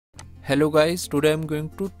Hello guys, today I'm going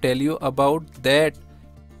to tell you about that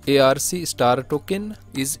Arcstar token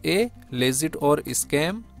is a legit or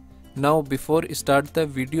scam. Now before start the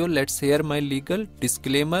video, let's hear my legal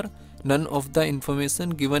disclaimer. None of the information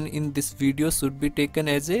given in this video should be taken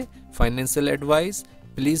as a financial advice.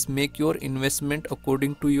 Please make your investment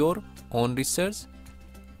according to your own research.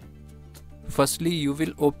 Firstly, you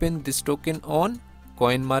will open this token on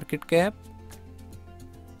CoinMarketCap.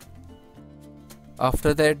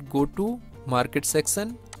 After that, go to market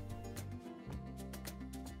section.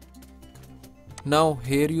 Now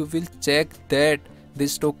here you will check that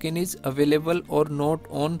this token is available or not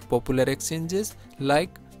on popular exchanges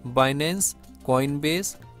like Binance,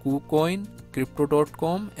 Coinbase, KuCoin,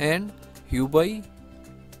 Crypto.com and Huobi.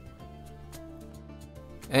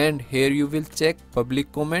 And here you will check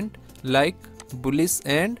public comment like bullish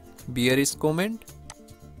and bearish comment.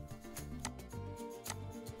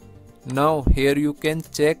 Now here you can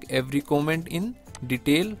check every comment in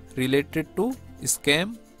detail related to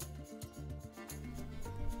scam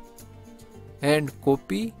and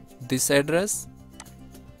copy this address.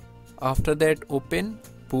 After that, open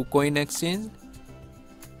KuCoin exchange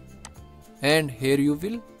and here you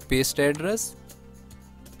will paste address.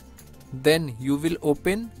 Then you will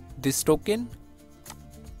open this token.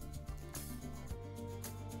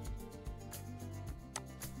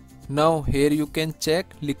 Now here you can check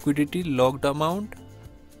liquidity logged amount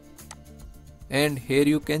and here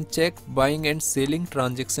you can check buying and selling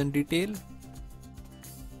transaction detail.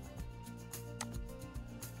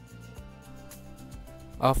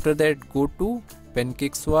 After that, go to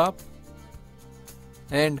PancakeSwap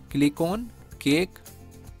and click on cake.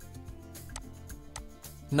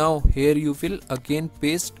 Now here you will again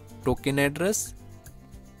paste token address,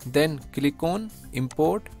 then click on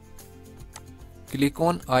import. Click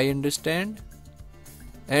on I understand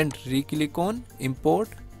and re-click on import.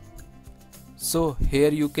 So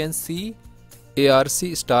here you can see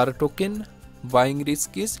Arcstar token, buying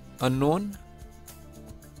risk is unknown.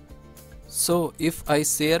 So if I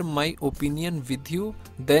share my opinion with you,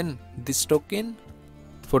 then this token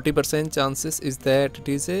 40% chances is that it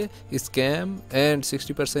is a scam and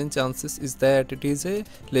 60% chances is that it is a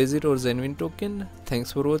legit or genuine token.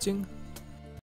 Thanks for watching.